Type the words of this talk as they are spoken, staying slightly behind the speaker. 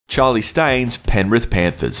Charlie Staines, Penrith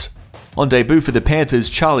Panthers. On debut for the Panthers,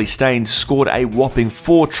 Charlie Staines scored a whopping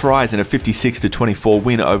 4 tries in a 56-24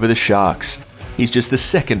 win over the Sharks. He's just the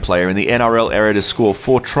second player in the NRL era to score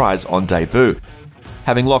 4 tries on debut.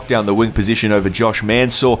 Having locked down the wing position over Josh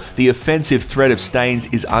Mansour, the offensive threat of Staines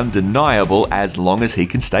is undeniable as long as he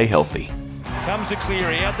can stay healthy. Comes to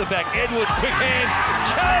Cleary, out the back, Edwards, quick hands,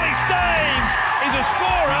 Charlie Staines is a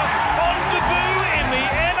scorer on debut in the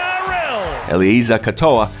NRL. Eliezer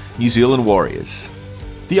Katoa, New Zealand Warriors.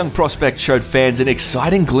 The young prospect showed fans an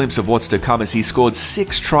exciting glimpse of what's to come as he scored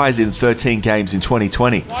 6 tries in 13 games in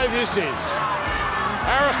 2020. Play this is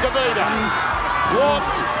Harris to Vida. What?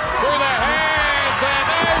 Through the hands and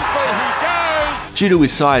over he goes. Due to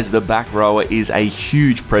his size, the back rower is a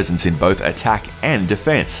huge presence in both attack and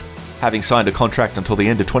defence. Having signed a contract until the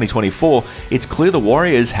end of 2024, it's clear the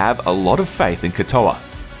Warriors have a lot of faith in Katoa.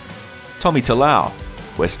 Tommy Talau,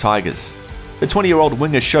 West Tigers. The 20-year-old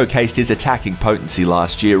winger showcased his attacking potency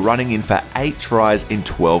last year, running in for 8 tries in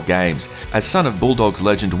 12 games. As son of Bulldogs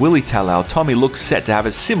legend Willie Talau, Tommy looks set to have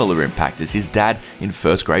a similar impact as his dad in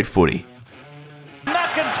first-grade footy.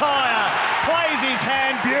 McIntyre plays his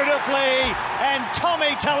hand beautifully, and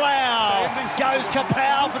Tommy Talau goes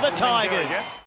kapow for the Tigers.